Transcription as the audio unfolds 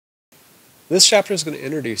This chapter is going to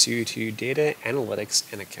introduce you to data analytics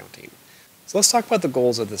and accounting. So let's talk about the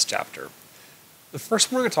goals of this chapter. The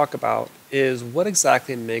first one we're going to talk about is what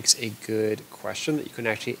exactly makes a good question that you can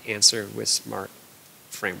actually answer with smart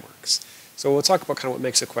frameworks. So we'll talk about kind of what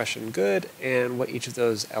makes a question good and what each of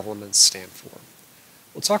those elements stand for.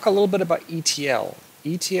 We'll talk a little bit about ETL.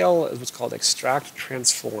 ETL is what's called extract,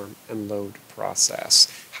 transform, and load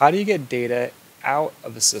process. How do you get data out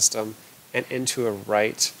of the system and into a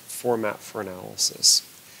right format for analysis?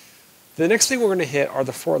 The next thing we're going to hit are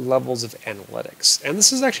the 4 levels of analytics. And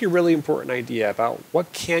this is actually a really important idea about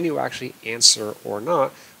what can you actually answer or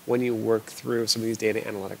not when you work through some of these data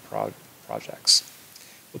analytic projects.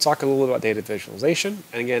 We'll talk a little bit about data visualization,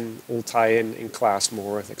 and again, we'll tie in class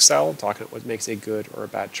more with Excel, talking about what makes a good or a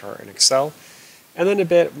bad chart in Excel, and then a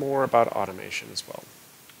bit more about automation as well.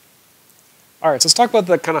 All right, so let's talk about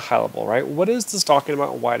the kind of high level, right? What is this talking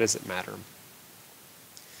about and why does it matter?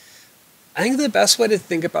 I think the best way to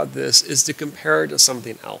think about this is to compare it to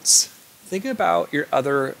something else. Think about your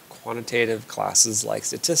other quantitative classes like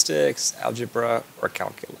statistics, algebra, or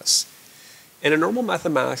calculus. In a normal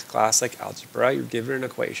mathematics class like algebra, you're given an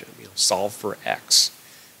equation, solve for x.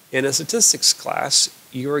 In a statistics class,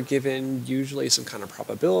 you're given usually some kind of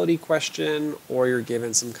probability question, or you're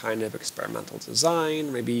given some kind of experimental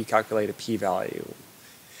design, maybe you calculate a p-value.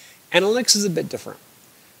 Analytics is a bit different.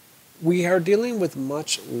 We are dealing with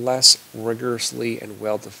much less rigorously and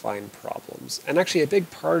well-defined problems. And actually a big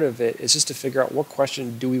part of it is just to figure out what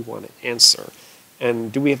question do we want to answer,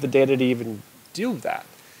 and do we have the data to even do that?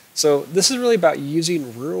 So this is really about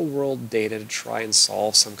using real-world data to try and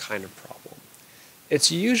solve some kind of problem.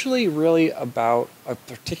 It's usually really about a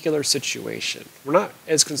particular situation. We're not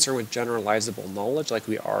as concerned with generalizable knowledge like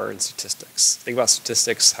we are in statistics. Think about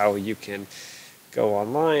statistics, how you can go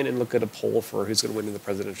online and look at a poll for who's going to win in the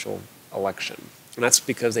presidential election. And that's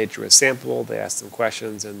because they drew a sample, they asked them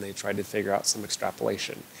questions, and they tried to figure out some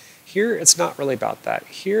extrapolation. Here, it's not really about that.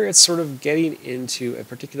 Here, it's sort of getting into a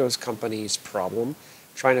particular company's problem,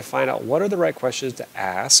 trying to find out what are the right questions to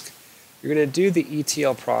ask. You're going to do the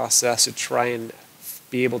ETL process to try and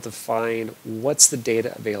be able to find what's the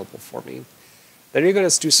data available for me. Then you're going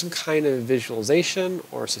to do some kind of visualization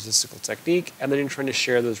or statistical technique, and then you're trying to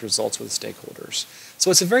share those results with stakeholders.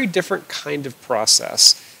 So it's a very different kind of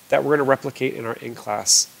process that we're going to replicate in our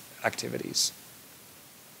in-class activities.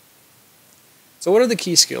 So what are the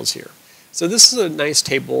key skills here? So this is a nice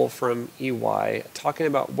table from EY talking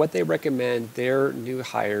about what they recommend their new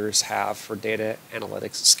hires have for data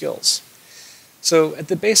analytics skills. So at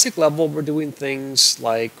the basic level, we're doing things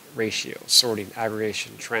like ratio, sorting,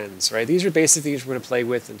 aggregation, trends, right? These are basic things we're going to play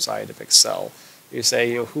with inside of Excel. You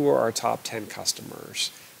say, who are our top 10 customers?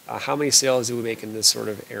 How many sales do we make in this sort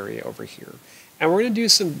of area over here? And we're going to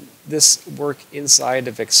do this work inside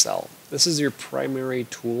of Excel. This is your primary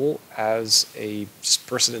tool as a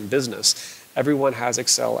person in business. Everyone has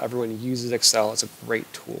Excel. Everyone uses Excel. It's a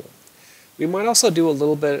great tool. We might also do a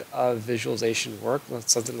little bit of visualization work with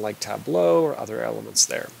something like Tableau or other elements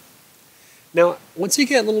there. Now, once you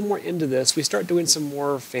get a little more into this, we start doing some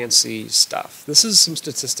more fancy stuff. This is some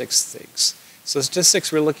statistics things. So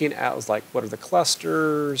statistics we're looking at is like, what are the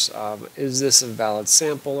clusters? Is this a valid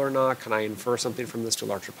sample or not? Can I infer something from this to a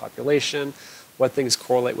larger population? What things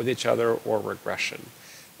correlate with each other or regression?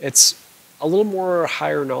 It's a little more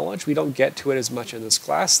higher knowledge. We don't get to it as much in this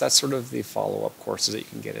class. That's sort of the follow-up courses that you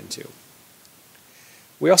can get into.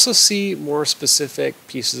 We also see more specific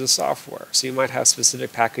pieces of software. So you might have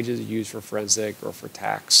specific packages used for forensic or for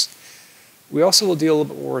tax. We also will deal a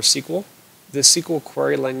little bit more with SQL. This SQL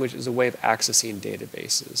query language is a way of accessing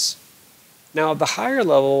databases. Now, at the higher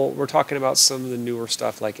level, we're talking about some of the newer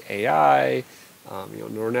stuff like AI,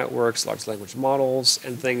 neural networks, large language models,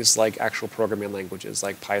 and things like actual programming languages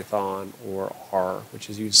like Python or R, which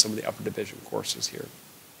is used in some of the upper division courses here.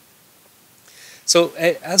 So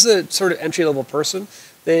as a sort of entry-level person,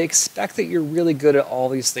 they expect that you're really good at all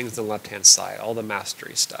these things on the left-hand side, all the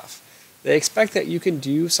mastery stuff. They expect that you can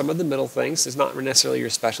do some of the middle things. It's not necessarily your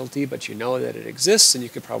specialty, but you know that it exists and you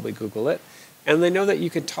could probably Google it. And they know that you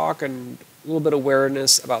can talk and a little bit of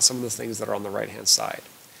awareness about some of the things that are on the right-hand side.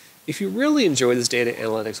 If you really enjoy this data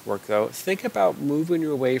analytics work, though, think about moving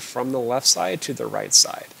your way from the left side to the right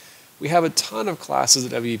side. We have a ton of classes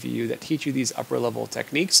at WVU that teach you these upper-level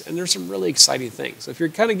techniques, and there's some really exciting things. So if you're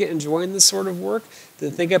kind of enjoying this sort of work, then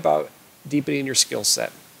think about deepening your skill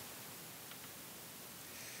set.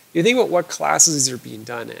 You think about what classes these are being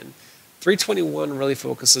done in. 321 really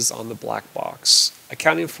focuses on the black box.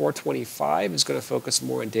 Accounting 425 is going to focus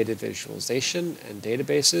more on data visualization and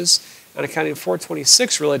databases. And accounting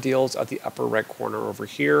 426 really deals at the upper right corner over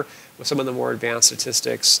here with some of the more advanced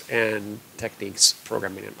statistics and techniques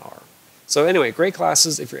programming in R. So anyway, great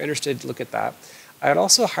classes. If you're interested, look at that. I would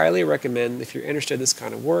also highly recommend, if you're interested in this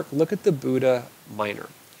kind of work, look at the Buddha Minor.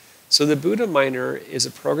 So the Buddha Minor is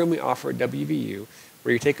a program we offer at WVU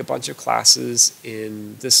where you take a bunch of classes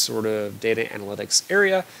in this sort of data analytics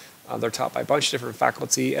area. They're taught by a bunch of different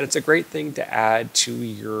faculty, and it's a great thing to add to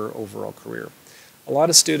your overall career. A lot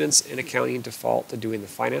of students in accounting default to doing the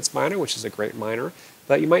finance minor, which is a great minor,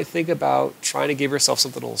 but you might think about trying to give yourself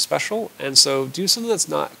something a little special, and so do something that's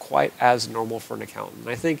not quite as normal for an accountant. And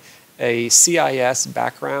I think a CIS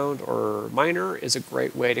background or minor is a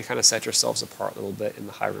great way to kind of set yourselves apart a little bit in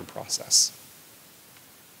the hiring process.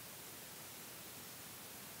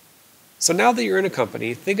 So now that you're in a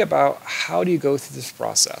company, think about how do you go through this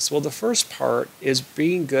process? Well, the first part is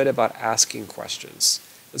being good about asking questions.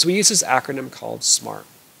 And so we use this acronym called SMART.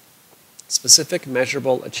 Specific,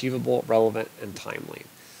 measurable, achievable, relevant, and timely.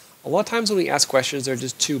 A lot of times when we ask questions, they're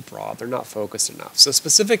just too broad. They're not focused enough. So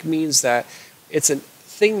specific means that it's a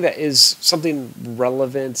thing that is something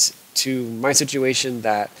relevant to my situation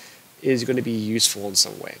that is going to be useful in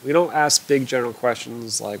some way. We don't ask big general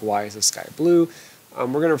questions like, why is the sky blue?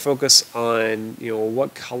 We're going to focus on,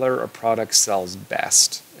 what color a product sells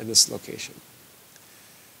best in this location.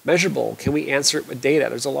 Measurable, can we answer it with data?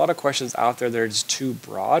 There's a lot of questions out there that are just too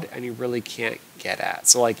broad and you really can't get at.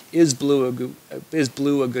 So like, is blue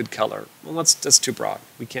a good color? Well, that's too broad.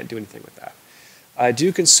 We can't do anything with that.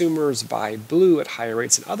 Do consumers buy blue at higher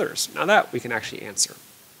rates than others? Now that we can actually answer.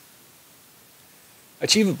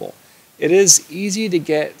 Achievable. It is easy to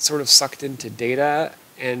get sort of sucked into data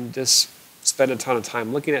and just spend a ton of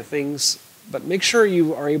time looking at things, but make sure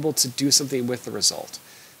you are able to do something with the result.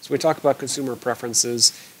 So we talk about consumer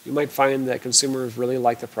preferences. You might find that consumers really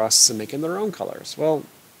like the process of making their own colors. Well,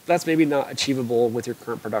 that's maybe not achievable with your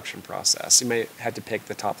current production process. You might have to pick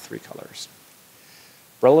the top 3 colors.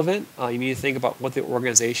 Relevant, you need to think about what the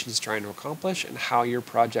organization is trying to accomplish and how your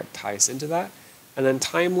project ties into that. And then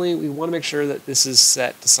timely, we want to make sure that this is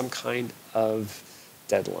set to some kind of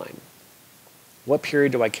deadline. What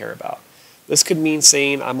period do I care about? This could mean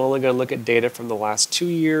saying I'm only going to look at data from the last 2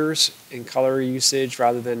 years in color usage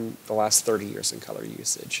rather than the last 30 years in color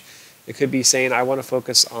usage. It could be saying I want to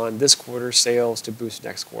focus on this quarter's sales to boost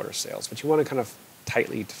next quarter's sales, but you want to kind of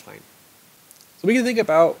tightly define. So we can think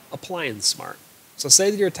about applying SMART. So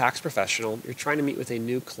say that you're a tax professional, you're trying to meet with a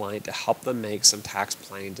new client to help them make some tax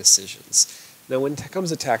planning decisions. Now when it comes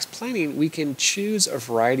to tax planning, we can choose a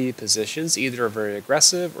variety of positions, either very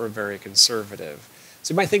aggressive or very conservative.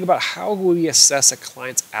 So you might think about how will we assess a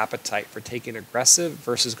client's appetite for taking aggressive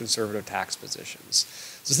versus conservative tax positions.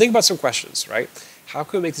 So think about some questions, right? How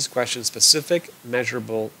can we make these questions specific,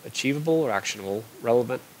 measurable, achievable or actionable,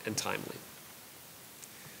 relevant, and timely?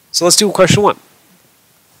 So let's do question 1.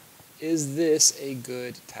 Is this a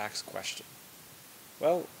good tax question?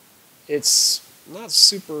 Well, it's not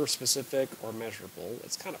super specific or measurable.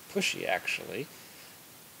 It's kind of pushy, actually.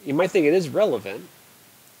 You might think it is relevant.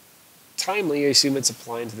 Timely, I assume it's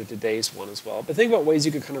applying to the today's one as well. But think about ways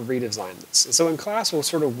you could kind of redesign this. And so in class, we'll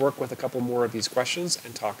sort of work with a couple more of these questions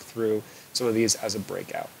and talk through some of these as a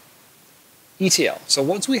breakout. ETL. So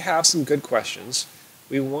once we have some good questions,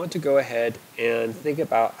 we want to go ahead and think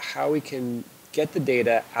about how we can get the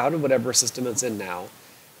data out of whatever system it's in now,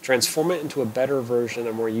 transform it into a better version,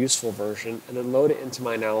 a more useful version, and then load it into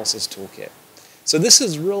my analysis toolkit. So this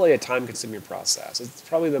is really a time-consuming process. It's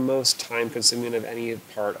probably the most time-consuming of any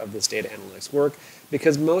part of this data analytics work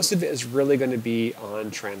because most of it is really going to be on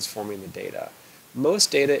transforming the data. Most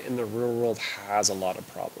data in the real world has a lot of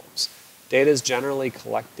problems. Data is generally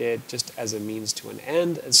collected just as a means to an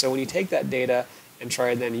end, and so when you take that data and try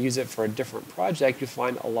and then use it for a different project, you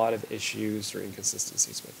find a lot of issues or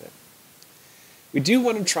inconsistencies with it. We do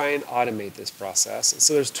want to try and automate this process, and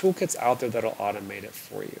so there's toolkits out there that'll automate it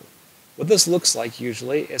for you. What this looks like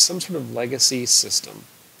usually is some sort of legacy system.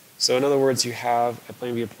 So in other words, you have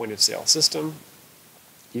maybe a point of sale system.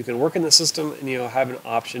 You can work in the system and you'll have an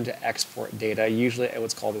option to export data, usually at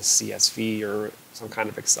what's called a CSV or some kind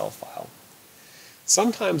of Excel file.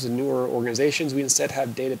 Sometimes in newer organizations, we instead have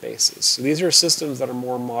databases. So these are systems that are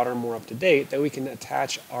more modern, more up to date, that we can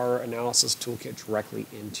attach our analysis toolkit directly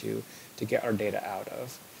into to get our data out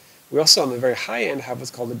of. We also, on the very high end, have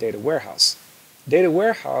what's called a data warehouse. Data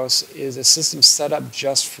warehouse is a system set up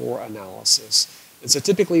just for analysis. And so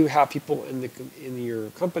typically you have people in your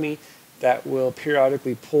company that will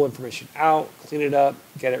periodically pull information out, clean it up,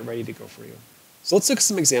 get it ready to go for you. So let's look at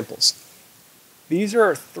some examples. These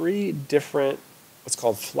are three different what's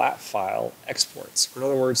called flat file exports. In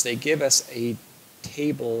other words, they give us a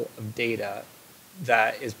table of data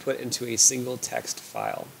that is put into a single text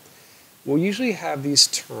file. We'll usually have these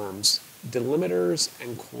terms, delimiters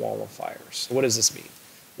and qualifiers. So what does this mean?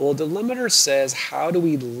 Well, a delimiter says how do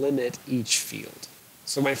we limit each field.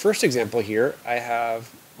 So my first example here, I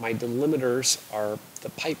have my delimiters are the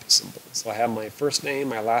pipe symbol. So I have my first name,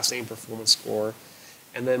 my last name, performance score,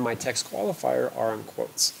 and then my text qualifier are in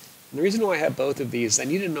quotes. And the reason why I have both of these, I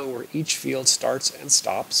need to know where each field starts and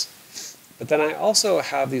stops. But then I also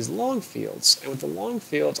have these long fields, and with the long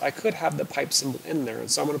fields, I could have the pipe symbol in there.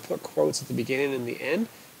 And so I'm going to put quotes at the beginning and the end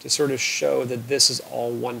to sort of show that this is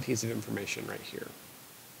all one piece of information right here.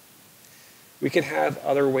 We can have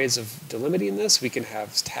other ways of delimiting this. We can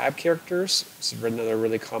have tab characters. This is another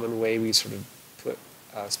really common way we sort of put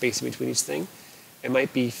spacing between each thing. It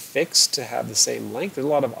might be fixed to have the same length. There's a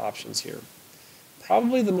lot of options here.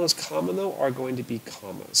 Probably the most common, though, are going to be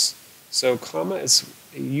commas. So comma is,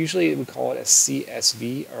 usually we call it a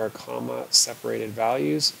CSV, or a comma separated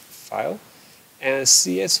values file. And a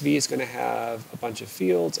CSV is going to have a bunch of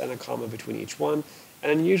fields and a comma between each one.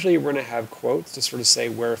 And then usually we're going to have quotes to sort of say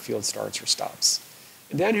where a field starts or stops.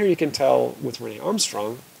 And down here you can tell with Renee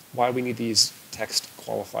Armstrong why we need these text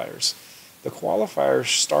qualifiers. The qualifier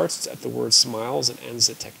starts at the word smiles and ends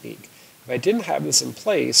at technique. If I didn't have this in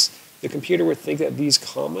place, the computer would think that these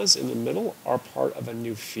commas in the middle are part of a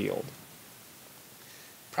new field.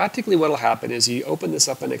 Practically what will happen is you open this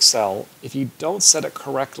up in Excel. If you don't set it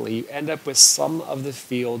correctly, you end up with some of the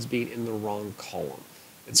fields being in the wrong column.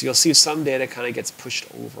 And so you'll see some data kind of gets pushed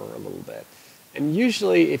over a little bit. And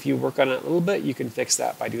usually if you work on it a little bit, you can fix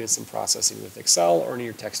that by doing some processing with Excel or in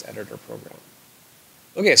your text editor program.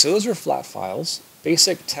 Okay, so those are flat files,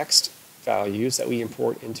 basic text values that we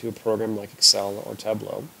import into a program like Excel or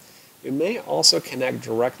Tableau. We may also connect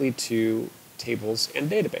directly to tables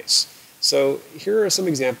and database. So here are some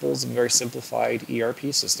examples of a very simplified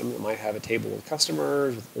ERP system that might have a table with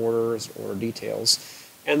customers, with orders, order details.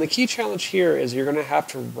 And the key challenge here is you're going to have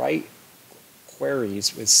to write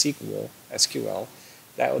queries with SQL,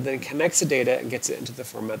 that then connects the data and gets it into the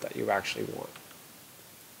format that you actually want.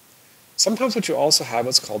 Sometimes what you also have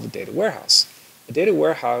is called a data warehouse. A data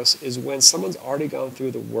warehouse is when someone's already gone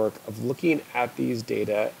through the work of looking at these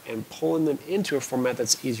data and pulling them into a format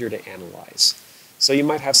that's easier to analyze. So you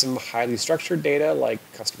might have some highly structured data like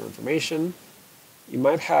customer information. You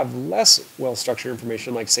might have less well-structured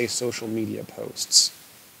information like, say, social media posts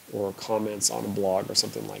or comments on a blog or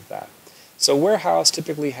something like that. So warehouse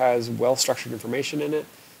typically has well-structured information in it.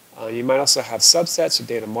 You might also have subsets of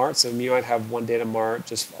data marts. So you might have one data mart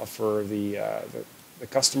just for the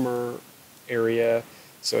customer area.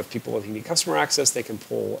 So if people need customer access, they can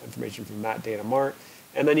pull information from that data mart.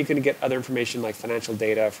 And then you can get other information like financial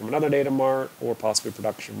data from another data mart or possibly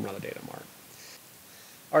production from another data mart.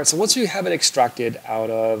 All right, so once you have it extracted out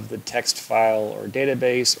of the text file or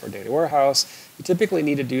database or data warehouse, you typically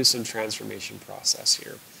need to do some transformation process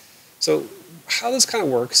here. So how this kind of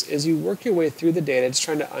works is you work your way through the data just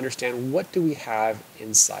trying to understand what do we have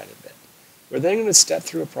inside of it. We're then going to step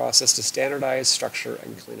through a process to standardize, structure,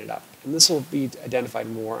 and clean it up. And this will be identified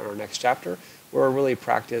more in our next chapter, where we'll really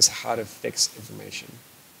practice how to fix information.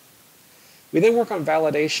 We then work on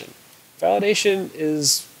validation. Validation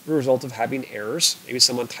is the result of having errors. Maybe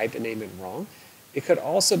someone typed a name in wrong. It could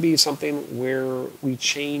also be something where we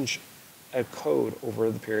change a code over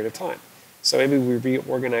the period of time. So maybe we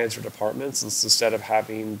reorganize our departments, and instead of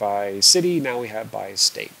having by city, now we have by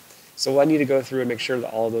state. So I need to go through and make sure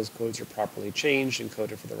that all of those codes are properly changed and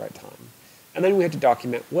coded for the right time. And then we have to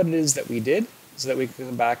document what it is that we did so that we can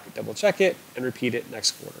come back, double check it, and repeat it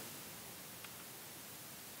next quarter.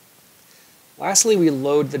 Lastly, we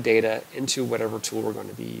load the data into whatever tool we're going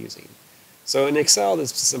to be using. So in Excel,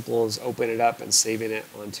 it's as simple as opening it up and saving it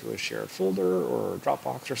onto a shared folder or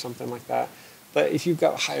Dropbox or something like that. But if you've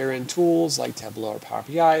got higher end tools like Tableau or Power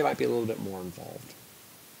BI, it might be a little bit more involved.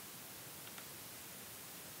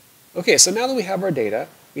 Okay, so now that we have our data,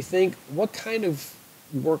 we think, what kind of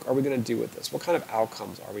work are we going to do with this? What kind of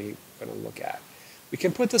outcomes are we going to look at? We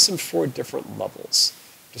can put this in 4 different levels: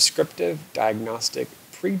 descriptive, diagnostic,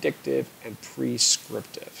 predictive, and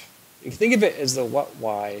prescriptive. You can think of it as the what,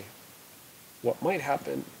 why, what might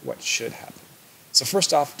happen, what should happen. So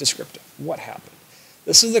first off, descriptive. What happened?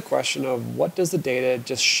 This is the question of what does the data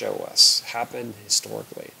just show us happen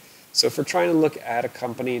historically. So if we're trying to look at a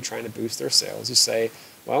company and trying to boost their sales, you say,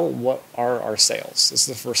 well, what are our sales? This is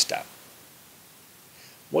the first step.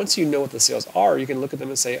 Once you know what the sales are, you can look at them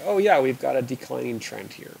and say, oh yeah, we've got a declining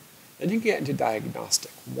trend here. Then you can get into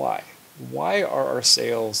diagnostic. Why? Why are our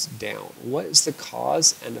sales down? What is the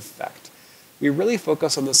cause and effect? We really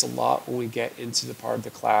focus on this a lot when we get into the part of the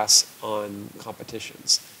class on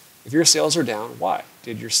competitions. If your sales are down, why?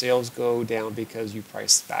 Did your sales go down because you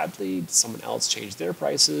priced badly? Did someone else change their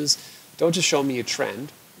prices? Don't just show me a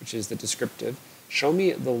trend, which is the descriptive. Show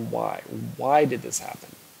me the why. Why did this happen?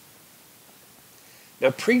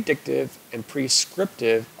 Now, predictive and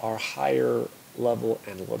prescriptive are higher level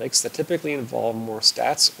analytics that typically involve more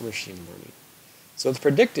stats or machine learning. So with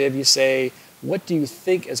predictive, you say, what do you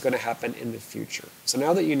think is going to happen in the future? So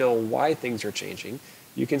now that you know why things are changing,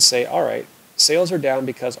 you can say, all right, sales are down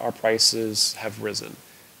because our prices have risen.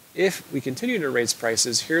 If we continue to raise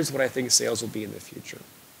prices, here's what I think sales will be in the future.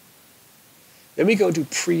 Then we go to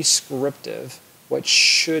prescriptive, what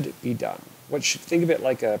should be done. Think of it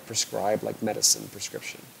like a prescribed, like medicine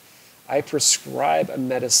prescription. I prescribe a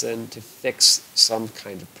medicine to fix some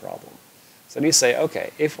kind of problem. So then you say,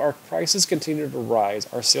 okay, if our prices continue to rise,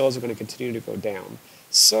 our sales are going to continue to go down.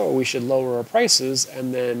 So we should lower our prices,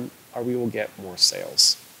 and then we will get more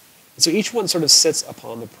sales. And so each one sort of sits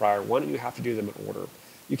upon the prior one, and you have to do them in order.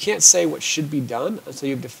 You can't say what should be done until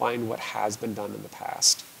you've defined what has been done in the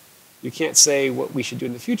past. You can't say what we should do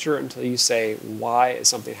in the future until you say, why is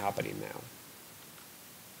something happening now?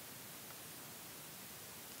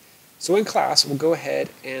 So in class, we'll go ahead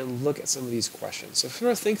and look at some of these questions. So if you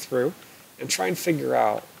want to think through and try and figure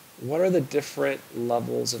out what are the different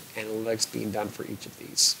levels of analytics being done for each of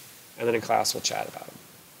these. And then in class, we'll chat about them.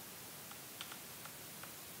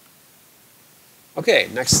 Okay,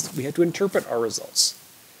 next we have to interpret our results.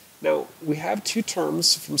 Now, we have two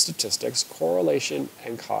terms from statistics, correlation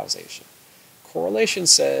and causation. Correlation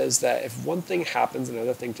says that if one thing happens,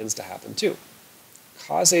 another thing tends to happen too.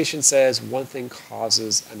 Causation says one thing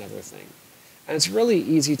causes another thing. And it's really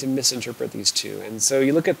easy to misinterpret these two. And so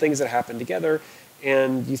you look at things that happen together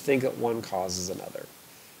and you think that one causes another.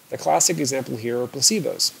 The classic example here are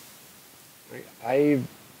placebos. Right? I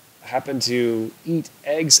happen to eat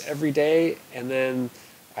eggs every day and then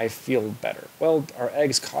I feel better. Well, are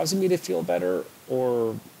eggs causing me to feel better,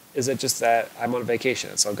 or is it just that I'm on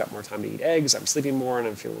vacation, so I've got more time to eat eggs, I'm sleeping more, and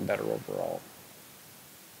I'm feeling better overall?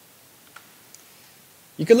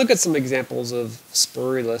 You can look at some examples of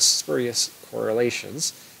spurious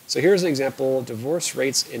correlations. So here's an example of divorce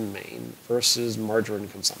rates in Maine versus margarine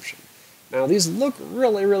consumption. Now these look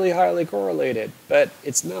really, really highly correlated, but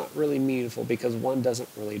it's not really meaningful because one doesn't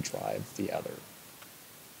really drive the other.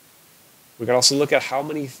 We could also look at how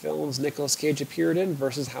many films Nicolas Cage appeared in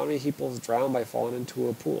versus how many people drowned by falling into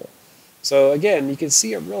a pool. So again, you can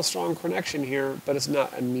see a real strong connection here, but it's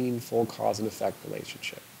not a meaningful cause and effect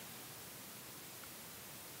relationship.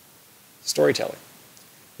 Storytelling.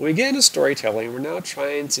 When we get into storytelling, we're now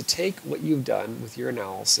trying to take what you've done with your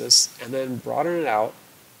analysis and then broaden it out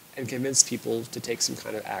and convince people to take some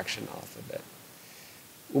kind of action off of it.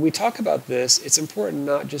 When we talk about this, it's important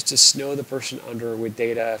not just to snow the person under with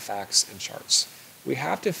data, facts, and charts. We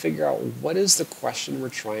have to figure out what is the question we're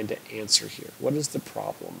trying to answer here. What is the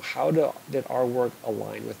problem? How did our work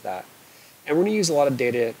align with that? And we're going to use a lot of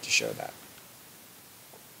data to show that.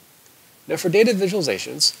 Now for data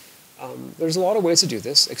visualizations, there's a lot of ways to do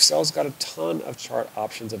this. Excel's got a ton of chart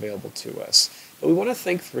options available to us. But we want to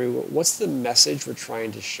think through what's the message we're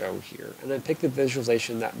trying to show here, and then pick the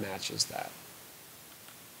visualization that matches that.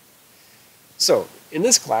 So in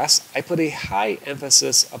this class, I put a high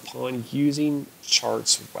emphasis upon using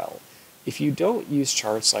charts well. If you don't use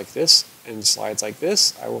charts like this and slides like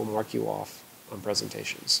this, I will mark you off on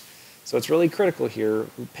presentations. So it's really critical here.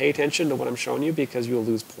 Pay attention to what I'm showing you because you'll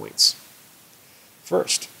lose points.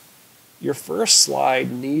 First, your first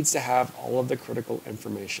slide needs to have all of the critical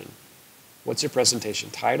information. What's your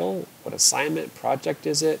presentation title? What assignment, project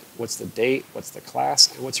is it? What's the date? What's the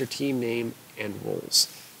class? And what's your team name and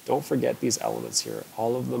roles? Don't forget these elements here.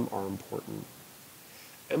 All of them are important.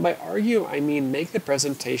 And by argue, I mean make the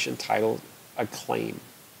presentation title a claim.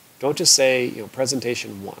 Don't just say,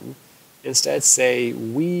 presentation 1. Instead say,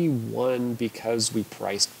 we won because we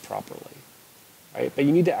priced properly. Right? But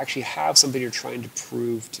you need to actually have something you're trying to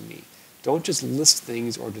prove to me. Don't just list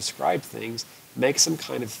things or describe things. Make some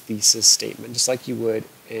kind of thesis statement, just like you would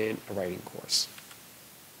in a writing course.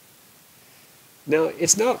 Now,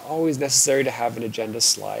 it's not always necessary to have an agenda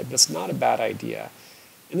slide, but it's not a bad idea.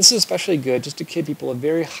 And this is especially good just to give people a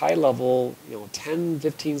very high level, 10,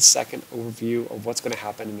 15 second overview of what's going to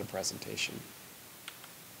happen in the presentation.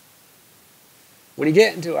 When you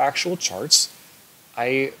get into actual charts,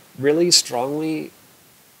 I really strongly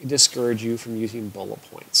discourage you from using bullet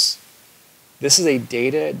points. This is a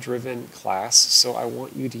data-driven class, so I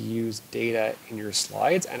want you to use data in your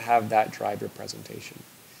slides and have that drive your presentation.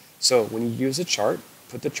 So when you use a chart,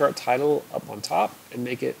 put the chart title up on top and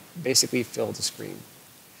make it basically fill the screen.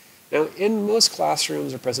 Now, in most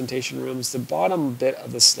classrooms or presentation rooms, the bottom bit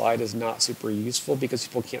of the slide is not super useful because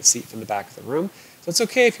people can't see it from the back of the room. So it's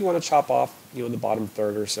okay if you want to chop off, the bottom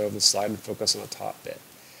third or so of the slide and focus on the top bit.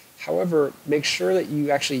 However, make sure that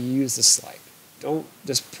you actually use the slide. Don't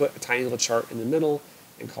just put a tiny little chart in the middle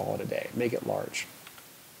and call it a day. Make it large.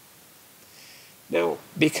 Now,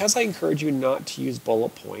 because I encourage you not to use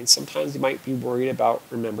bullet points, sometimes you might be worried about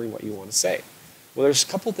remembering what you want to say. Well, there's a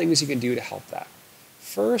couple things you can do to help that.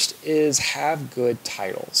 First is have good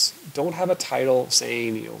titles. Don't have a title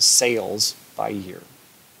saying, sales by year.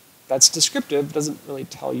 That's descriptive, doesn't really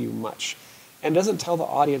tell you much, and doesn't tell the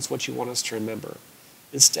audience what you want us to remember.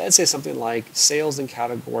 Instead, say something like, sales in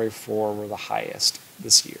category 4 were the highest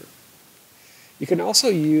this year. You can also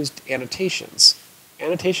use annotations.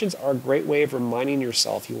 Annotations are a great way of reminding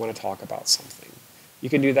yourself you want to talk about something. You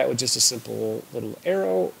can do that with just a simple little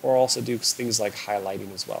arrow, or also do things like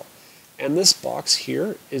highlighting as well. And this box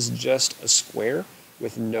here is just a square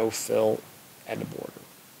with no fill and a border.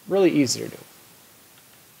 Really easy to do.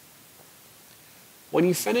 When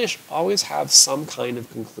you finish, always have some kind of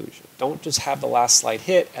conclusion. Don't just have the last slide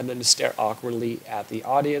hit and then just stare awkwardly at the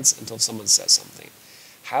audience until someone says something.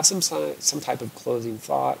 Have some type of closing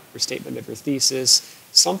thought or statement of your thesis,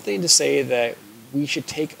 something to say that we should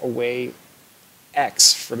take away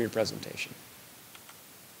X from your presentation.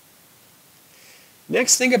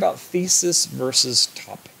 Next, think about thesis versus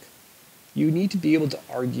topic. You need to be able to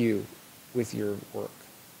argue with your work.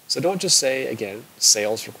 So don't just say, again,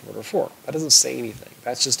 sales for quarter 4. That doesn't say anything.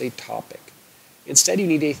 That's just a topic. Instead, you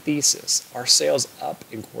need a thesis. Are sales up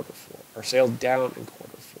in quarter 4? Are sales down in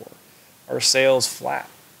quarter 4? Are sales flat?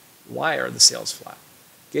 Why are the sales flat?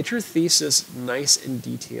 Get your thesis nice and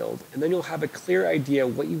detailed, and then you'll have a clear idea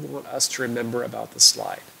what you want us to remember about the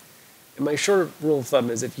slide. And my short rule of thumb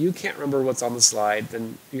is if you can't remember what's on the slide,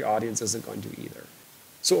 then your audience isn't going to either.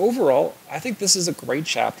 So overall, I think this is a great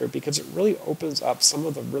chapter because it really opens up some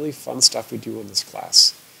of the really fun stuff we do in this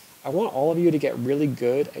class. I want all of you to get really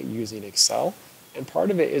good at using Excel, and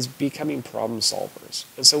part of it is becoming problem solvers.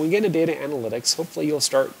 And so when we get into data analytics, hopefully you'll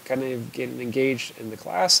start kind of getting engaged in the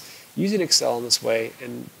class, using Excel in this way,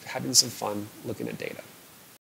 and having some fun looking at data.